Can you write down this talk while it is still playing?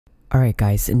Alright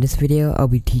guys, in this video I'll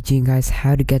be teaching you guys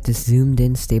how to get this zoomed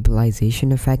in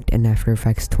stabilization effect in After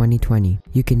Effects 2020.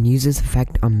 You can use this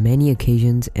effect on many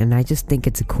occasions and I just think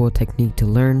it's a cool technique to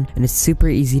learn and it's super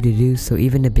easy to do, so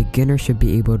even a beginner should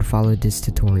be able to follow this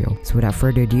tutorial. So without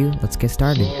further ado, let's get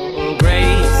started.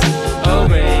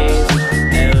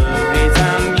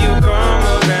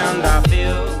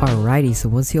 Alrighty, so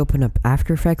once you open up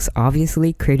After Effects,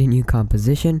 obviously create a new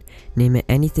composition, name it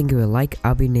anything you would like.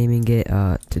 I'll be naming it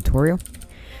tutorial.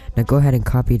 Now go ahead and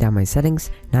copy down my settings: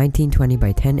 1920 by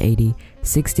 1080,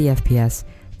 60 FPS,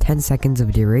 10 seconds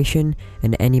of duration,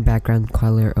 and any background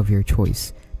color of your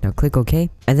choice. Now click OK,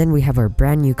 and then we have our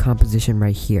brand new composition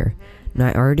right here. Now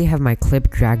I already have my clip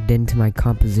dragged into my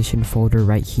composition folder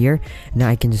right here. Now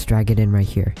I can just drag it in right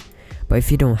here. But if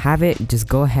you don't have it, just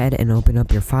go ahead and open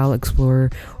up your file explorer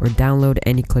or download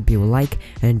any clip you would like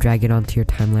and drag it onto your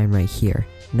timeline right here.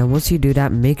 Now once you do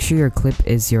that, make sure your clip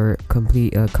is your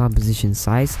complete composition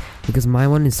size, because my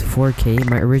one is 4K.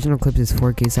 My original clip is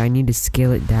 4K, so I need to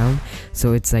scale it down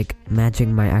so it's like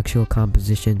matching my actual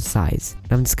composition size.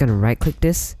 Now I'm just gonna right click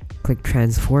this, click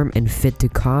transform and fit to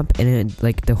comp, and then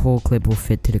like the whole clip will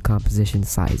fit to the composition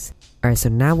size. Alright, so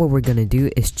now what we're gonna do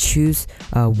is choose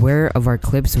where of our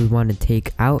clips we want to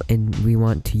take out and we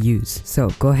want to use. So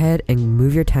go ahead and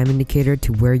move your time indicator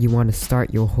to where you want to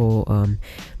start your whole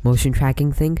motion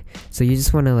tracking thing. So you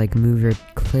just want to like move your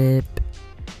clip,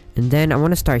 and then I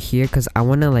want to start here because I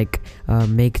want to like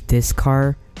make this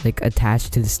car like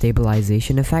attached to the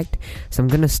stabilization effect. So I'm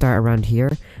gonna start around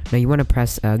here. Now you want to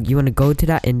press you want to go to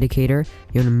that indicator,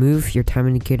 you want to move your time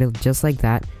indicator just like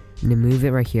that, and then move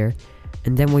it right here.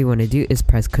 And then what you want to do is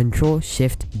press Ctrl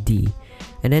Shift D,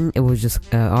 and then it will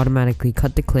just automatically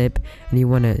cut the clip. And you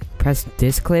want to press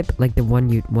this clip, like the one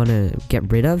you want to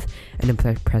get rid of, and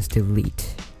then press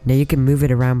delete. Now you can move it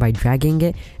around by dragging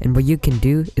it, and what you can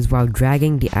do is while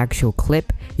dragging the actual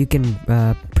clip, you can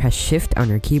press Shift on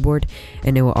your keyboard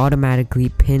and it will automatically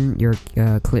pin your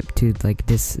clip to like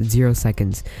this 0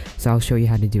 seconds. So I'll show you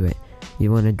how to do it.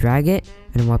 You want to drag it,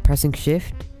 and while pressing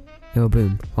Shift, oh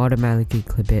boom, automatically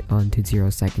clip it onto 0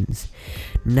 seconds.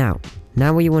 Now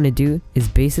what you want to do is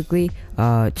basically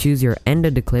choose your end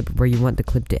of the clip, where you want the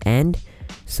clip to end.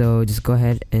 So just go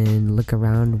ahead and look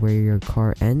around where your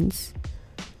car ends,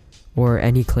 or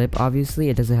any clip. Obviously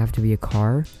it doesn't have to be a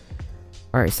car.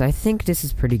 Alright, so I think this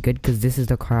is pretty good because this is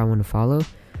the car I want to follow.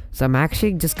 So I'm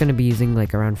actually just going to be using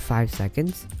like around 5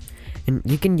 seconds. And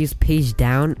you can use page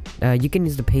down, you can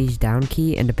use the page down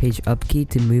key and the page up key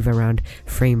to move around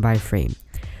frame by frame.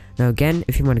 Now again,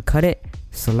 if you want to cut it,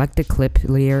 select the clip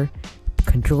layer,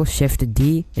 Ctrl Shift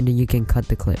D, and then you can cut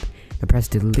the clip. Now press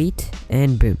delete,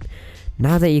 and boom.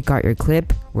 Now that you got your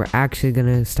clip, we're actually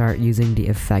gonna start using the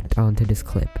effect onto this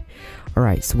clip.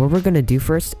 Alright, so what we're gonna do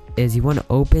first is you want to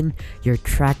open your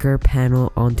tracker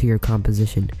panel onto your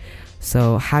composition.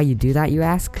 So how you do that, you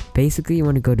ask? Basically you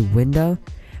want to go to Window,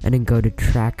 and then go to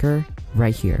Tracker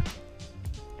right here.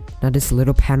 Now this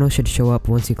little panel should show up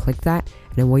once you click that,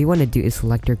 and then what you want to do is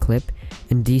select your clip,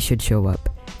 and D should show up.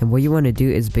 And what you want to do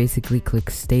is basically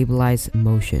click Stabilize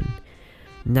Motion.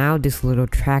 Now this little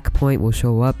track point will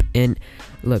show up, and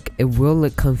look, it will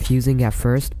look confusing at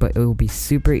first, but it will be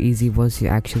super easy once you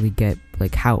actually get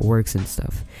like how it works and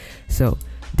stuff. So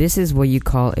this is what you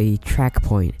call a track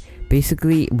point.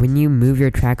 Basically, when you move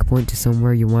your track point to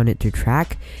somewhere you want it to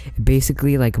track, it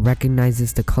basically like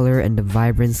recognizes the color and the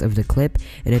vibrance of the clip,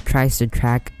 and it tries to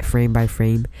track frame by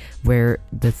frame where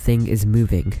the thing is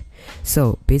moving.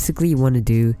 So basically you want to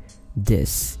do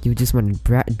this. You just want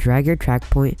to drag your track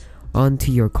point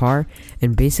onto your car,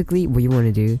 and basically what you want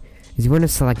to do is you want to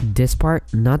select this part,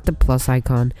 not the plus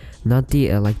icon, not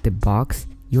the like the box.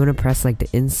 You want to press like the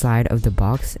inside of the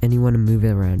box, and you want to move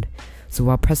it around. So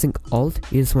while pressing Alt,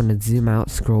 you just want to zoom out,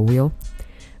 scroll wheel,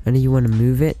 and then you want to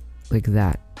move it like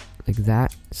that,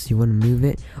 So you want to move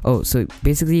it. Oh, so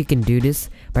basically you can do this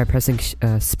by pressing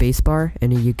spacebar,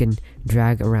 and then you can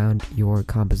drag around your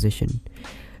composition.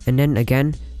 And then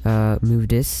again, move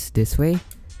this way,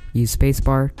 use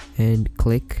spacebar and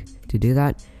click to do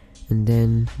that, and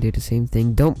then do the same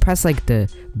thing. Don't press like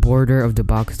the border of the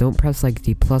box, don't press like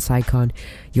the plus icon.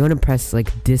 You want to press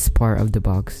like this part of the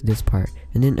box, this part,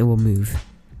 and then it will move.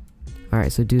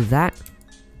 Alright, so do that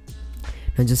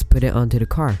and just put it onto the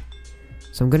car.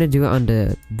 So I'm gonna do it on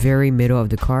the very middle of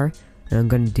the car, and I'm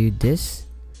gonna do this,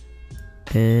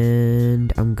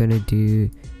 and I'm gonna do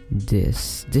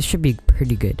this. This should be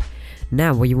pretty good.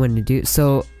 Now what you want to do,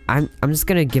 so I'm just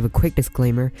gonna give a quick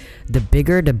disclaimer. The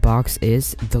bigger the box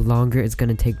is, the longer it's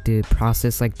gonna take to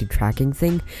process like the tracking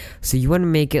thing. So you want to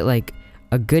make it like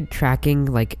a good tracking,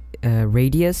 like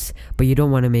radius, but you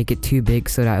don't want to make it too big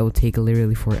so that it will take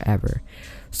literally forever.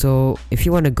 So if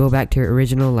you want to go back to your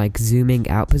original like zooming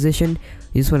out position,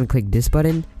 you just want to click this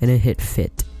button and then hit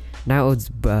fit. Now it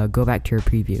will go back to your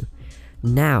preview.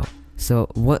 Now, so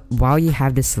while you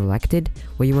have this selected,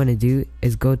 what you want to do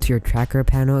is go to your tracker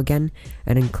panel again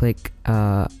and then click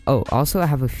also I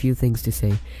have a few things to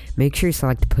say. Make sure you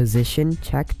select position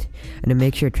checked, and then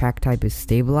make sure track type is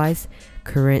stabilized,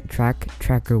 current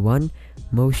tracker 1,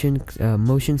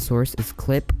 motion source is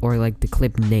clip, or like the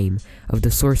clip name of the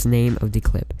source name of the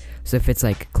clip. So if it's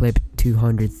like clip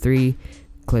 203,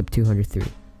 clip 203,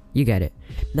 you get it.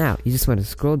 Now you just want to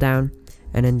scroll down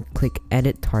and then click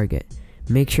edit target.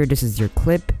 Make sure this is your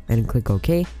clip and then click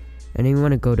OK, and then you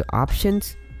want to go to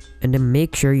options and then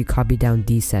make sure you copy down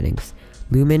these settings.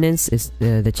 Luminance is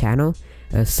the channel,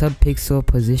 subpixel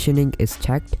positioning is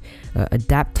checked,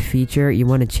 adapt feature, you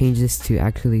want to change this to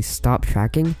actually stop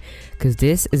tracking, because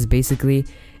this is basically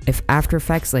if After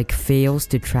Effects like fails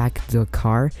to track the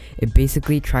car, it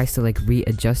basically tries to like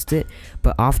readjust it,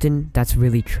 but often that's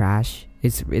really trash.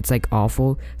 It's like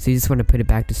awful, so you just want to put it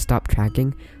back to stop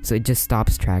tracking, so it just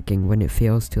stops tracking when it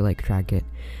fails to like track it.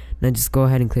 Now just go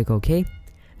ahead and click OK,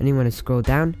 and you want to scroll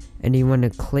down and you want to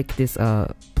click this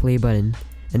play button,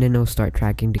 and then it'll start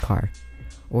tracking the car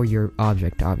or your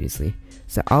object, obviously.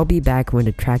 So I'll be back when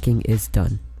the tracking is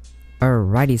done.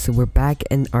 Alrighty, so we're back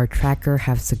and our tracker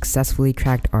have successfully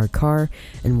tracked our car,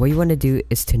 and what you want to do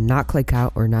is to not click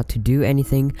out or not to do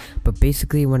anything, but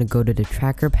basically you want to go to the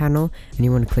tracker panel and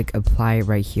you want to click apply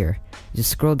right here.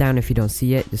 Just scroll down if you don't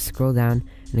see it, just scroll down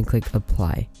and then click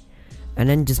apply. And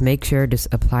then just make sure this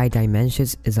apply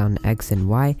dimensions is on X and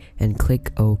Y and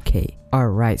click OK.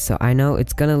 Alright, so I know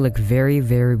it's gonna look very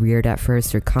weird at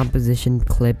first. Your composition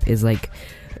clip is like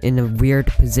in a weird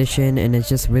position and it's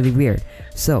just really weird.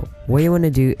 So what you want to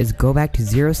do is go back to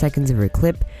 0 seconds of your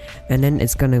clip, and then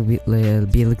it's gonna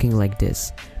be looking like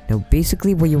this. Now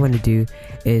basically what you want to do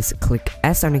is click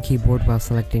S on the keyboard while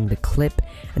selecting the clip,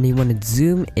 and you want to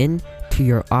zoom in to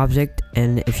your object,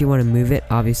 and if you want to move it,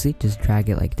 obviously just drag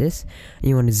it like this, and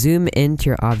you want to zoom into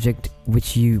your object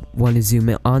which you want to zoom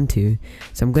it onto.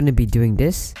 So I'm going to be doing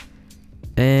this,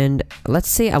 and let's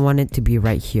say I want it to be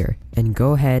right here, and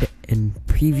go ahead and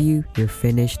preview your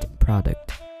finished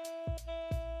product.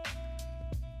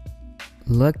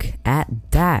 Look at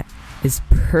that. It's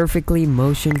perfectly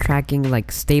motion tracking,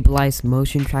 like stabilized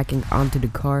motion tracking onto the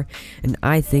car, and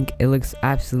I think it looks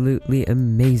absolutely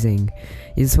amazing.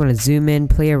 You just want to zoom in,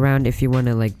 play around if you want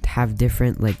to like have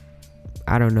different, like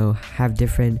I don't know, have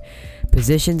different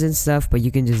positions and stuff, but you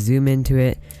can just zoom into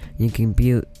it. You can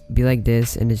be like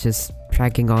this, and it's just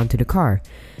tracking onto the car,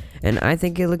 and I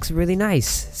think it looks really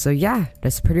nice. So yeah,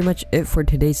 that's pretty much it for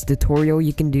today's tutorial.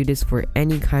 You can do this for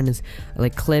any kind of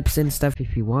like clips and stuff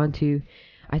if you want to.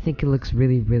 I think it looks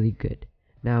really good.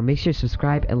 Now make sure to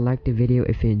subscribe and like the video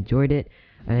if you enjoyed it,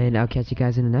 and I'll catch you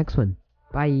guys in the next one.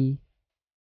 Bye.